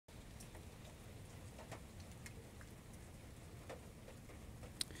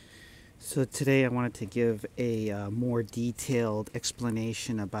So today I wanted to give a more detailed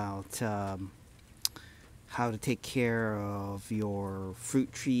explanation about how to take care of your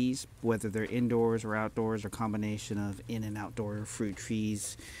fruit trees, whether they're indoors or outdoors or combination of in and outdoor fruit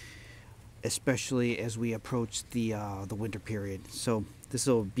trees, especially as we approach the winter period. So this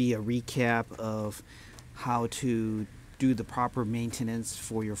will be a recap of how to do the proper maintenance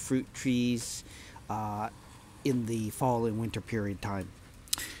for your fruit trees uh, in the fall and winter period time.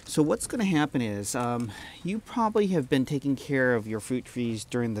 So what's going to happen is you probably have been taking care of your fruit trees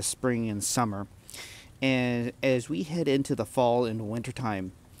during the spring and summer. And as we head into the fall and winter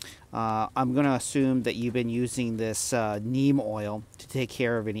time, I'm going to assume that you've been using this neem oil to take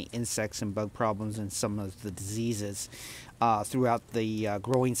care of any insects and bug problems and some of the diseases throughout the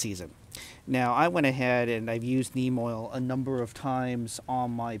growing season. Now, I went ahead and I've used neem oil a number of times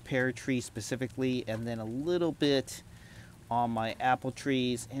on my pear tree specifically, and then a little bit on my apple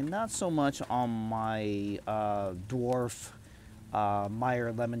trees, and not so much on my dwarf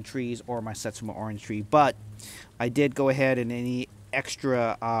Meyer lemon trees or my Satsuma orange tree. But I did go ahead and any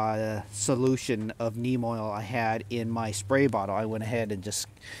extra solution of neem oil I had in my spray bottle, I went ahead and just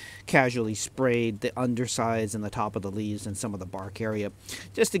casually sprayed the undersides and the top of the leaves and some of the bark area,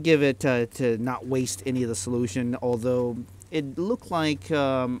 just to give it to not waste any of the solution. Although it looked like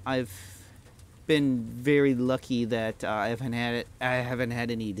I've been very lucky that I haven't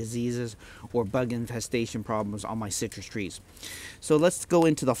had any diseases or bug infestation problems on my citrus trees. So let's go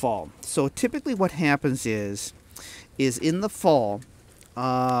into the fall. So typically what happens is in the fall,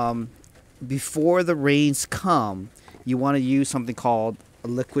 before the rains come, you want to use something called a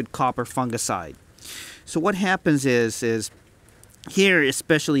liquid copper fungicide. So what happens is here,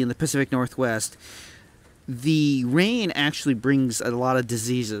 especially in the Pacific Northwest, the rain actually brings a lot of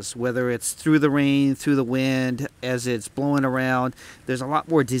diseases, whether it's through the rain, through the wind, as it's blowing around. There's a lot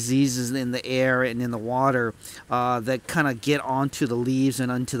more diseases in the air and in the water that kind of get onto the leaves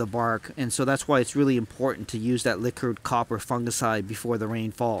and onto the bark. And so that's why it's really important to use that liquid copper fungicide before the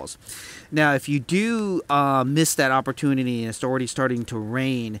rain falls. Now, if you do miss that opportunity and it's already starting to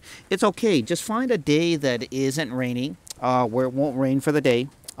rain, it's okay. Just find a day that isn't raining, where it won't rain for the day.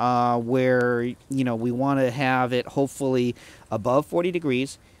 Where we want to have it hopefully above 40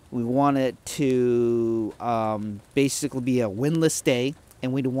 degrees. We want it to basically be a windless day,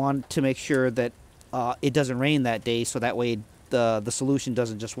 and we want to make sure that it doesn't rain that day, so that way the solution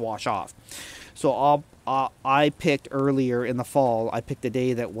doesn't just wash off. So I picked earlier in the fall, I picked a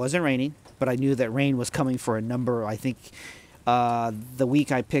day that wasn't raining, but I knew that rain was coming for a number. I think the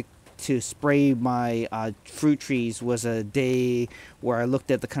week I picked to spray my fruit trees was a day where I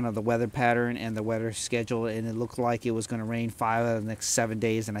looked at the kind of the weather pattern and the weather schedule, and it looked like it was going to rain 5 out of the next 7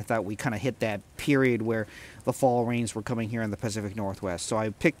 days, and I thought we kind of hit that period where the fall rains were coming here in the Pacific Northwest. So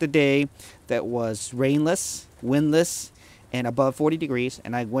I picked a day that was rainless, windless, and above 40 degrees,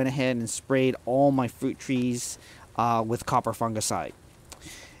 and I went ahead and sprayed all my fruit trees with copper fungicide.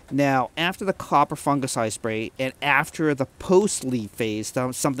 Now, after the copper fungicide spray and after the post-leaf phase,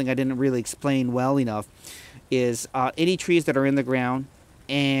 something I didn't really explain well enough, is any trees that are in the ground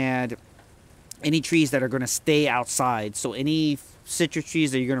and any trees that are going to stay outside. So any citrus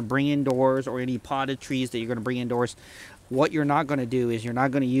trees that you're going to bring indoors or any potted trees that you're going to bring indoors, what you're not going to do is you're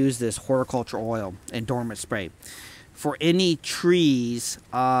not going to use this horticulture oil and dormant spray. For any trees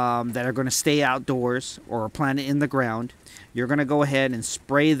that are going to stay outdoors or are planted in the ground, you're going to go ahead and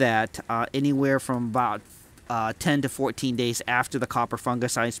spray that anywhere from about 10 to 14 days after the copper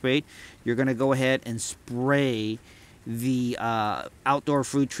fungicide spray. You're going to go ahead and spray the outdoor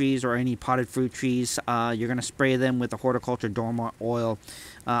fruit trees or any potted fruit trees. You're going to spray them with the horticulture dormant oil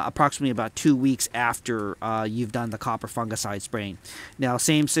approximately about 2 weeks after you've done the copper fungicide spraying. Now,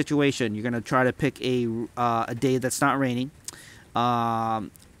 same situation. You're going to try to pick a day that's not raining.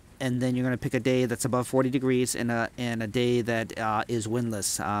 And then you're going to pick a day that's above 40 degrees and a day that is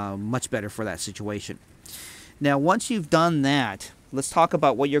windless. Much better for that situation. Now, once you've done that, let's talk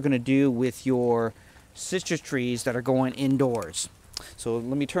about what you're going to do with your citrus trees that are going indoors. So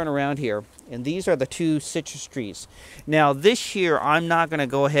let me turn around here, and these are the 2 citrus trees. Now, this year I'm not going to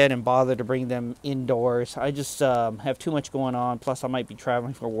go ahead and bother to bring them indoors. I just have too much going on, plus I might be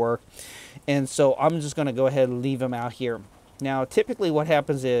traveling for work, and so I'm just going to go ahead and leave them out here. Now, typically what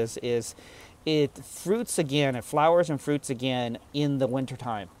happens is it fruits again, it flowers and fruits again in the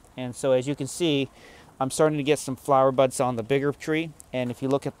wintertime. And so as you can see, I'm starting to get some flower buds on the bigger tree. And if you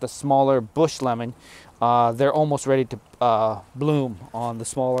look at the smaller bush lemon, they're almost ready to bloom on the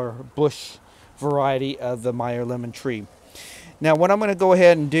smaller bush variety of the Meyer lemon tree. Now, what I'm going to go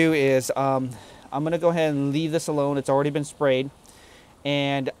ahead and do is I'm going to go ahead and leave this alone. It's already been sprayed.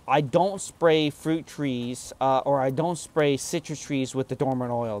 And I don't spray fruit trees or I don't spray citrus trees with the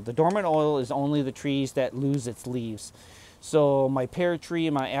dormant oil. The dormant oil is only the trees that lose its leaves. So my pear tree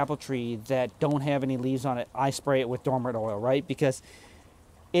and my apple tree that don't have any leaves on it, I spray it with dormant oil, right? Because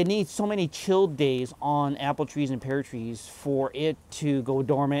it needs so many chilled days on apple trees and pear trees for it to go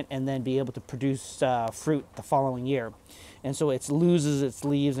dormant and then be able to produce fruit the following year. And so it loses its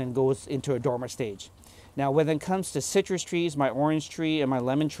leaves and goes into a dormant stage. Now, when it comes to citrus trees, my orange tree and my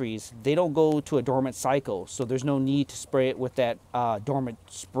lemon trees, they don't go to a dormant cycle, so there's no need to spray it with that dormant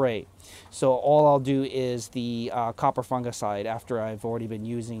spray. So all I'll do is the copper fungicide after I've already been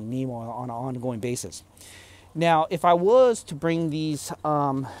using neem oil on an ongoing basis. Now, if I was to bring these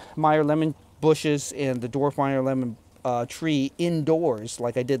Meyer lemon bushes and the dwarf Meyer lemon tree indoors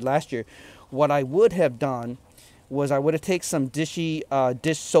like I did last year, what I would have done was I would have taken some dish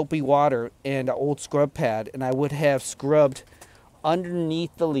soapy water and an old scrub pad, and I would have scrubbed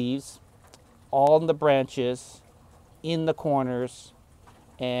underneath the leaves, on the branches, in the corners,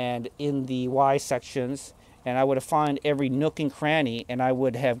 and in the Y sections, and I would have found every nook and cranny, and I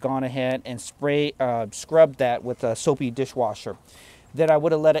would have gone ahead and scrubbed that with a soapy dishwasher. Then I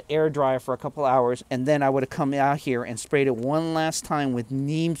would have let it air dry for a couple hours, and then I would have come out here and sprayed it one last time with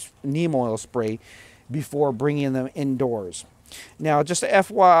neem oil spray before bringing them indoors. Now, just a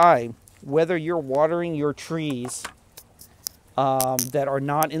FYI, whether you're watering your trees that are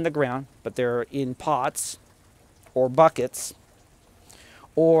not in the ground, but they're in pots or buckets,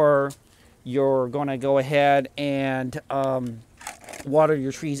 or you're going to go ahead and water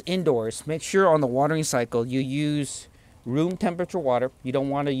your trees indoors, make sure on the watering cycle you use room temperature water. You don't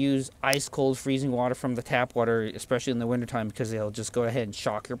want to use ice cold freezing water from the tap water, especially in the wintertime, because they'll just go ahead and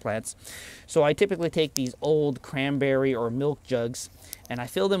shock your plants. So I typically take these old cranberry or milk jugs and I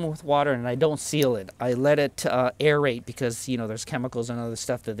fill them with water, and I don't seal it. I let it aerate because, you know, there's chemicals and other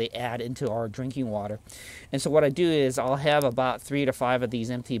stuff that they add into our drinking water. And so what I do is I'll have about 3 to 5 of these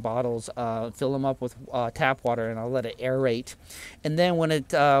empty bottles, fill them up with tap water, and I'll let it aerate. And then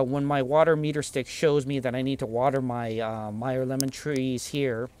when my water meter stick shows me that I need to water my Meyer lemon trees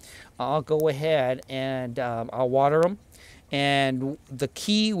here, I'll go ahead and I'll water them. And the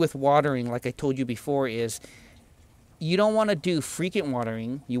key with watering, like I told you before, is you don't want to do frequent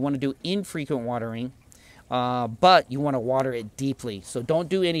watering. You want to do infrequent watering, but you want to water it deeply. So don't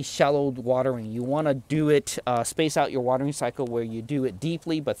do any shallow watering. You want to do it, space out your watering cycle where you do it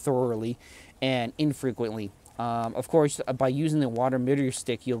deeply but thoroughly and infrequently. Of course, by using the water meter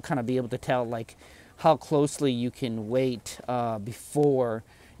stick, you'll kind of be able to tell like how closely you can wait before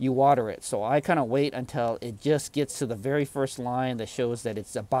you water it. So I kind of wait until it just gets to the very first line that shows that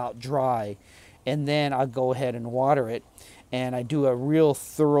it's about dry, and then I'll go ahead and water it. And I do a real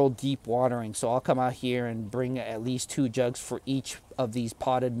thorough deep watering. So I'll come out here and bring at least 2 jugs for each of these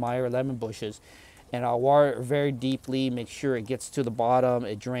potted Meyer lemon bushes, and I'll water it very deeply, make sure it gets to the bottom,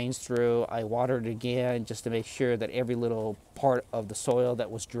 it drains through. I water it again just to make sure that every little part of the soil that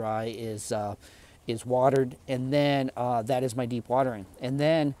was dry is watered, and then that is my deep watering. And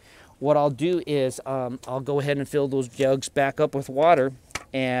then what I'll do is I'll go ahead and fill those jugs back up with water,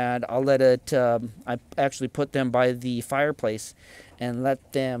 and I'll let it, I actually put them by the fireplace and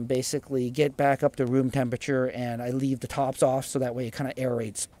let them basically get back up to room temperature, and I leave the tops off so that way it kind of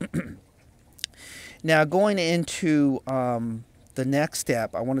aerates. Now, going into the next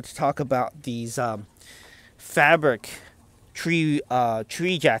step, I wanted to talk about these fabric tree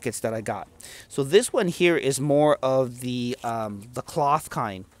jackets that I got. So this one here is more of the cloth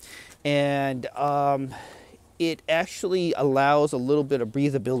kind, and it actually allows a little bit of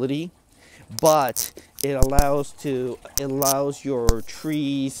breathability, but it allows your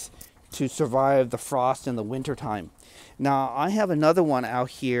trees to survive the frost in the winter time. Now, I have another one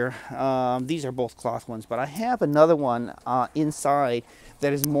out here. These are both cloth ones, but I have another one inside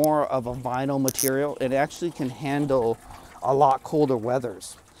that is more of a vinyl material. It actually can handle a lot colder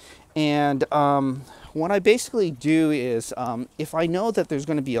weathers. And what I basically do is, if I know that there's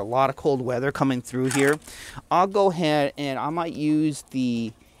going to be a lot of cold weather coming through here, I'll go ahead and I might use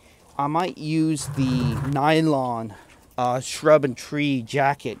the nylon shrub and tree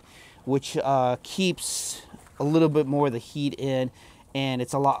jacket, which keeps a little bit more of the heat in, and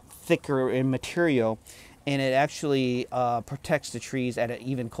it's a lot thicker in material, and it actually protects the trees at an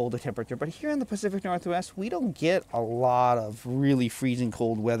even colder temperature. But here in the Pacific Northwest, we don't get a lot of really freezing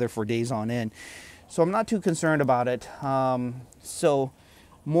cold weather for days on end, so I'm not too concerned about it. So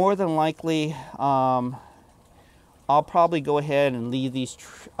more than likely, I'll probably go ahead and leave these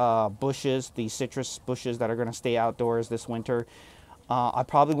bushes, these citrus bushes that are going to stay outdoors this winter, I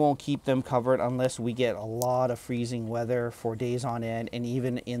probably won't keep them covered unless we get a lot of freezing weather for days on end, and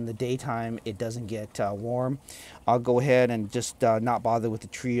even in the daytime it doesn't get warm. I'll go ahead and just not bother with the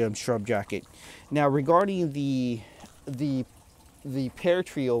tree and shrub jacket. Now regarding the pear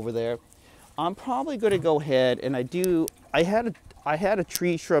tree over there, I'm probably going to go ahead and I had a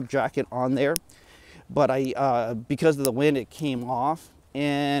tree shrub jacket on there, but because of the wind it came off,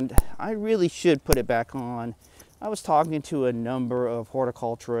 and I really should put it back on. I was talking to a number of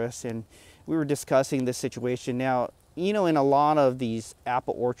horticulturists and we were discussing this situation. Now, you know, in a lot of these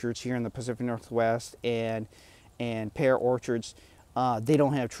apple orchards here in the Pacific Northwest and pear orchards, they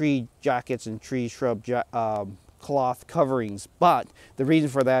don't have tree jackets and tree shrub cloth coverings, but the reason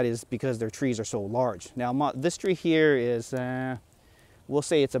for that is because their trees are so large. Now, this tree here is, we'll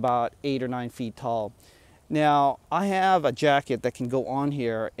say it's about 8 or 9 feet tall. Now, I have a jacket that can go on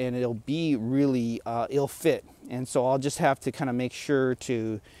here and it'll be really, it'll fit. And so I'll just have to kind of make sure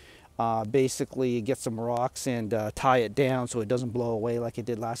to basically get some rocks and tie it down so it doesn't blow away like it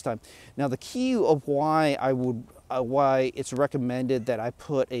did last time. Now, the key of why why it's recommended that I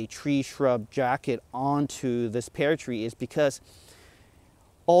put a tree shrub jacket onto this pear tree is because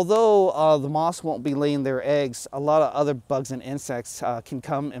although the moths won't be laying their eggs, a lot of other bugs and insects can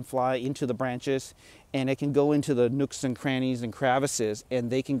come and fly into the branches, and it can go into the nooks and crannies and crevices, and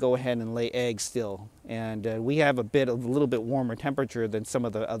they can go ahead and lay eggs still. And we have a little bit warmer temperature than some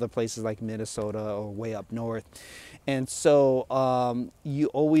of the other places like Minnesota or way up north. And so you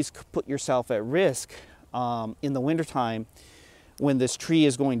always put yourself at risk in the wintertime when this tree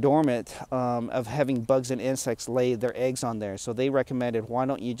is going dormant of having bugs and insects lay their eggs on there. So they recommended, why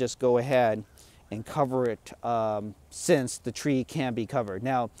don't you just go ahead and cover it since the tree can be covered.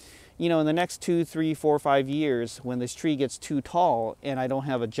 Now, you know, in the next 2, 3, 4, 5 years, when this tree gets too tall and I don't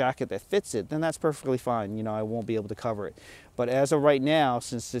have a jacket that fits it, then that's perfectly fine. You know, I won't be able to cover it. But as of right now,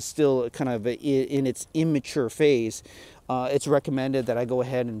 since it's still kind of in its immature phase, it's recommended that I go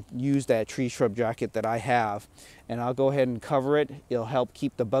ahead and use that tree shrub jacket that I have, and I'll go ahead and cover it. It'll help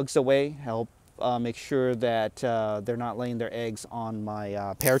keep the bugs away, help make sure that they're not laying their eggs on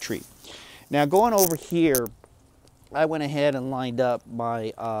my pear tree. Now, going over here, I went ahead and lined up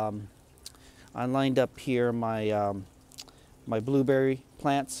my my blueberry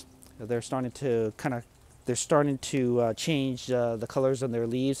plants. They're starting to change the colors on their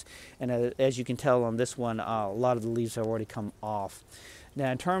leaves, and as you can tell on this one, a lot of the leaves have already come off.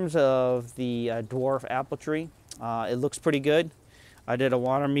 Now, in terms of the dwarf apple tree, it looks pretty good. I did a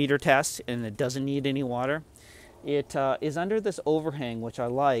water meter test and it doesn't need any water. It is under this overhang, which I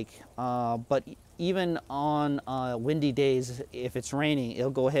like, but even on windy days, if it's raining, it'll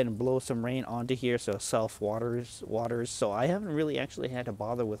go ahead and blow some rain onto here, so self-waters. So I haven't really actually had to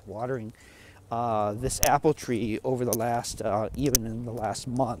bother with watering this apple tree over the last, even in the last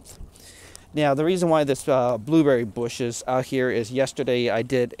month. Now, the reason why this blueberry bush is out here is yesterday I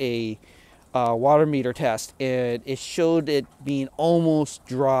did a water meter test, and it showed it being almost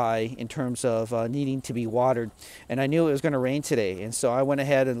dry in terms of needing to be watered, and I knew it was going to rain today, and so I went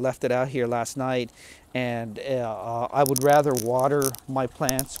ahead and left it out here last night. And I would rather water my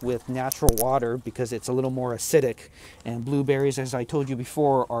plants with natural water because it's a little more acidic, and blueberries, as I told you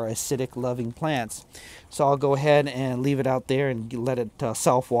before, are acidic loving plants. So I'll go ahead and leave it out there and let it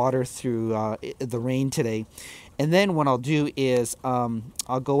self-water through the rain today. And then what I'll do is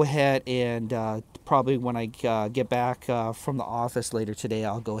I'll go ahead and probably when I get back from the office later today,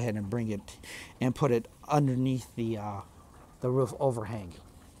 I'll go ahead and bring it and put it underneath the roof overhang.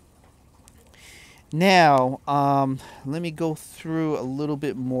 Now, let me go through a little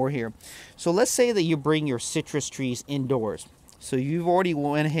bit more here. So let's say that you bring your citrus trees indoors. So you've already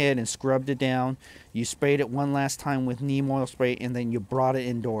went ahead and scrubbed it down. You sprayed it one last time with neem oil spray, and then you brought it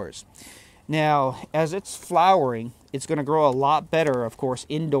indoors. Now, as it's flowering, it's going to grow a lot better, of course,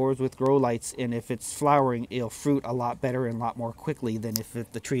 indoors with grow lights. And if it's flowering, it'll fruit a lot better and a lot more quickly than if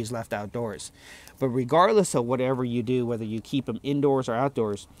the tree is left outdoors. But regardless of whatever you do, whether you keep them indoors or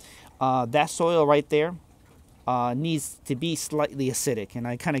outdoors, that soil right there needs to be slightly acidic, and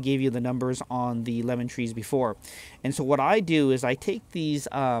I kind of gave you the numbers on the lemon trees before. And so what I do is I take these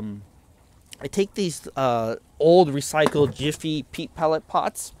old recycled Jiffy peat pellet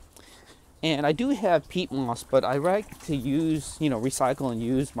pots, and I do have peat moss, but I like to use, recycle and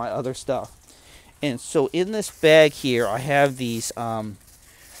use my other stuff. And so in this bag here, I have these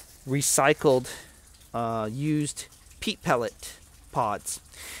recycled used peat pellet pods.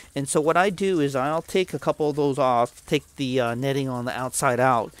 And so what I do is I'll take a couple of those off, take the netting on the outside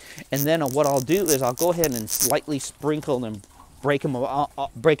out, and then what I'll do is I'll go ahead and slightly sprinkle and break them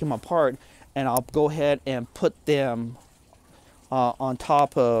apart, and I'll go ahead and put them on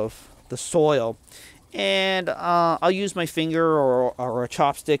top of the soil. And I'll use my finger or a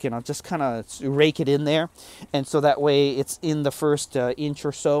chopstick, and I'll just kind of rake it in there. And so that way it's in the first inch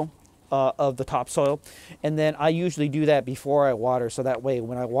or so of the topsoil. And then I usually do that before I water, so that way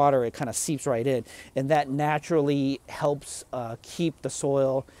when I water it kind of seeps right in. And that naturally helps keep the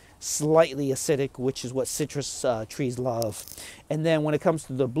soil slightly acidic, which is what citrus trees love. And then when it comes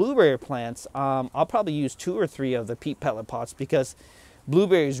to the blueberry plants, I'll probably use 2 or 3 of the peat pellet pots, because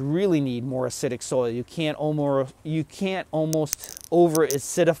blueberries really need more acidic soil. You can't almost over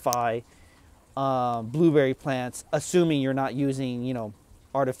acidify blueberry plants, assuming you're not using, you know,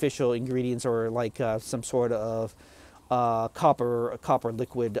 artificial ingredients or like some sort of copper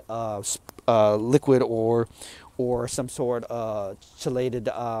liquid liquid or some sort of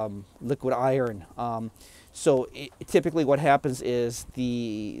chelated liquid iron. So typically what happens is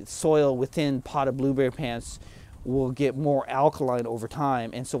the soil within potted blueberry plants will get more alkaline over time.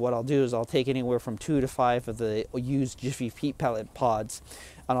 And so what I'll do is I'll take anywhere from 2 to 5 of the used Jiffy peat pellet pods,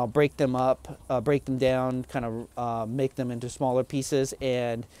 and I'll break them up, break them down, kind of make them into smaller pieces,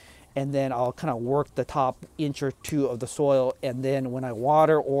 and then I'll kind of work the top inch or 2 of the soil. And then when I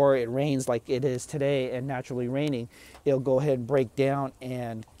water or it rains like it is today and naturally raining, it'll go ahead and break down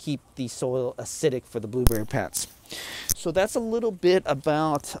and keep the soil acidic for the blueberry plants. So that's a little bit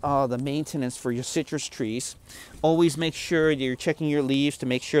about the maintenance for your citrus trees. Always make sure you're checking your leaves to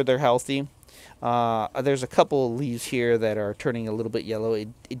make sure they're healthy. There's a couple of leaves here that are turning a little bit yellow.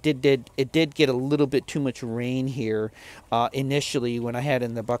 It did get a little bit too much rain here initially when I had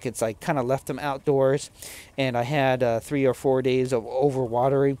in the buckets. I kind of left them outdoors, and I had 3 or 4 days of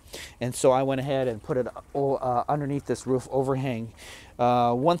overwatering, and so I went ahead and put it underneath this roof overhang.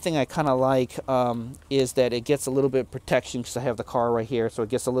 One thing I kind of like is that it gets a little bit of protection, because I have the car right here, so it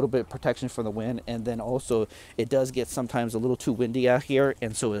gets a little bit of protection from the wind. And then also it does get sometimes a little too windy out here,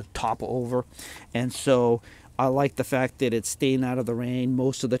 and so it'll topple over. And so I like the fact that it's staying out of the rain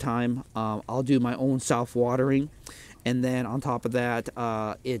most of the time. I'll do my own self-watering, and then on top of that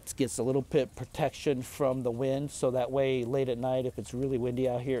it gets a little bit protection from the wind, so that way late at night if it's really windy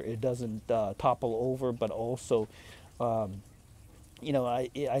out here, it doesn't topple over. But also you know,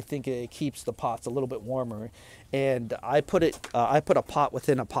 I think it keeps the pots a little bit warmer. And I put a pot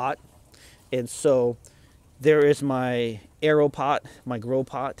within a pot, and so there is my arrow pot, my grow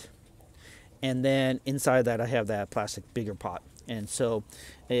pot, and then inside that I have that plastic bigger pot. And so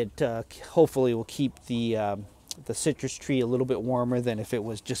it hopefully will keep the citrus tree a little bit warmer than if it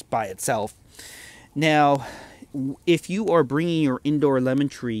was just by itself. Now, if you are bringing your indoor lemon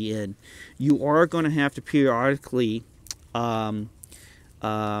tree in, you are going to have to periodically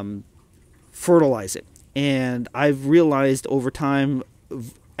fertilize it. And I've realized over time,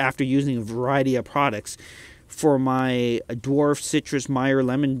 after using a variety of products, for my dwarf citrus Meyer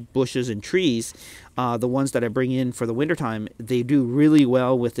lemon bushes and trees, the ones that I bring in for the wintertime, they do really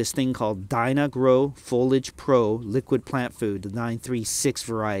well with this thing called Dyna-Gro Foliage Pro Liquid Plant Food, the 936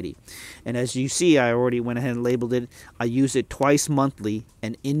 variety. And as you see, I already went ahead and labeled it. I use it twice monthly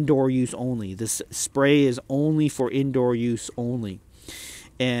and indoor use only. This spray is only for indoor use only.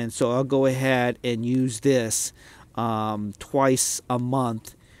 And so I'll go ahead and use this twice a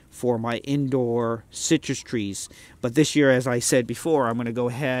month for my indoor citrus trees. But this year, as I said before, I'm going to go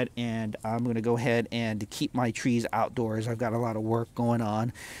ahead and keep my trees outdoors. I've got a lot of work going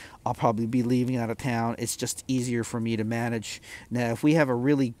on. I'll probably be leaving out of town. It's just easier for me to manage. Now, if we have a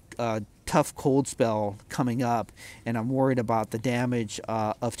really tough cold spell coming up, and I'm worried about the damage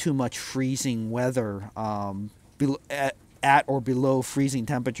of too much freezing weather at or below freezing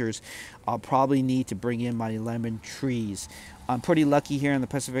temperatures, I'll probably need to bring in my lemon trees. I'm pretty lucky here in the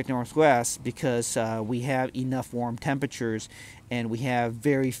Pacific Northwest because we have enough warm temperatures, and we have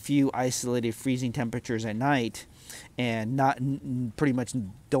very few isolated freezing temperatures at night, and pretty much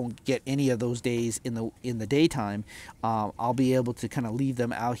don't get any of those days in the daytime. I'll be able to kind of leave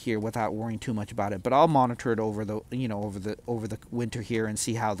them out here without worrying too much about it. But I'll monitor it over the winter here and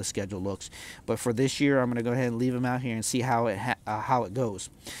see how the schedule looks. But for this year, I'm going to go ahead and leave them out here and see how it goes.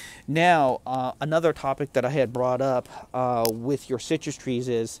 Now, another topic that I had brought up with your citrus trees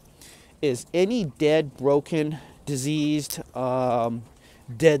is any dead, broken, diseased,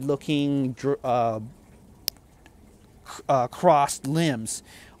 dead-looking, crossed limbs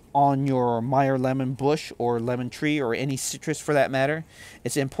on your Meyer lemon bush or lemon tree or any citrus for that matter.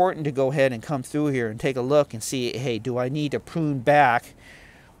 It's important to go ahead and come through here and take a look and see, hey, do I need to prune back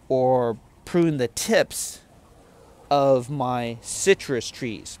or prune the tips of my citrus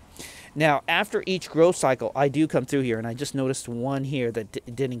trees? Now, after each growth cycle, I do come through here, and I just noticed one here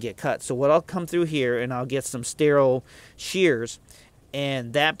that didn't get cut. So what I'll come through here, and I'll get some sterile shears,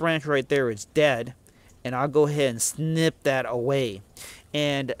 and that branch right there is dead, and I'll go ahead and snip that away.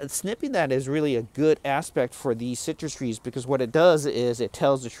 And snipping that is really a good aspect for these citrus trees, because what it does is it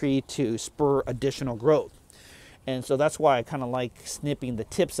tells the tree to spur additional growth. And so that's why I kind of like snipping the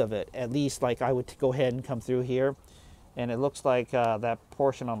tips of it. At least, like, I would go ahead and come through here, and it looks like that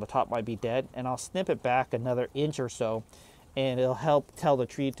portion on the top might be dead, and I'll snip it back another inch or so, and it'll help tell the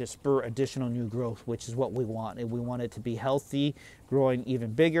tree to spur additional new growth, which is what we want. And we want it to be healthy, growing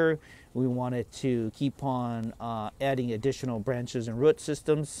even bigger. We want it to keep on adding additional branches and root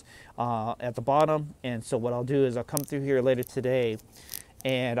systems at the bottom. And so what I'll do is I'll come through here later today,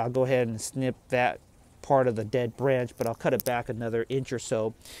 and I'll go ahead and snip that part of the dead branch, but I'll cut it back another inch or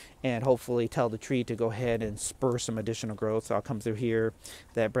so, and hopefully tell the tree to go ahead and spur some additional growth. So I'll come through here.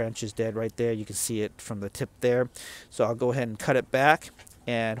 That branch is dead right there. You can see it from the tip there. So I'll go ahead and cut it back,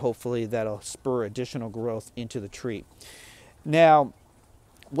 and hopefully that'll spur additional growth into the tree. Now,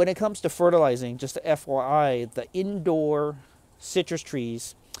 when it comes to fertilizing, just a FYI, the indoor citrus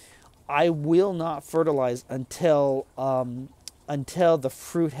trees, I will not fertilize until the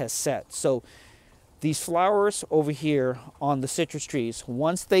fruit has set. So these flowers over here on the citrus trees,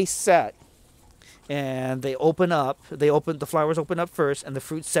 once they set and they open up, the flowers open up first, and the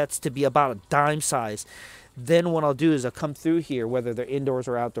fruit sets to be about a dime size. Then what I'll do is I'll come through here, whether they're indoors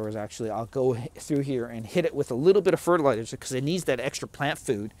or outdoors, actually, I'll go through here and hit it with a little bit of fertilizer, because it needs that extra plant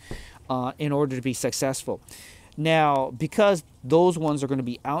food in order to be successful. Now, because those ones are going to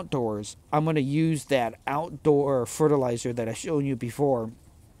be outdoors, I'm going to use that outdoor fertilizer that I showed you before.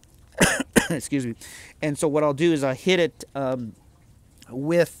 Excuse me. And so what I'll do is I'll hit it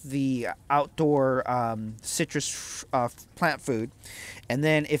with the outdoor citrus plant food, and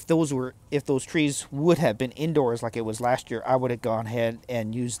then if those trees would have been indoors like it was last year, I would have gone ahead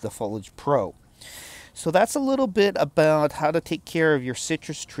and used the Foliage Pro. So that's a little bit about how to take care of your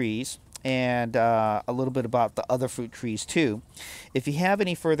citrus trees, and a little bit about the other fruit trees too. If you have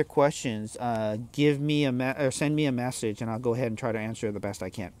any further questions, give me or send me a message, and I'll go ahead and try to answer the best I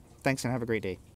can. Thanks, and have a great day.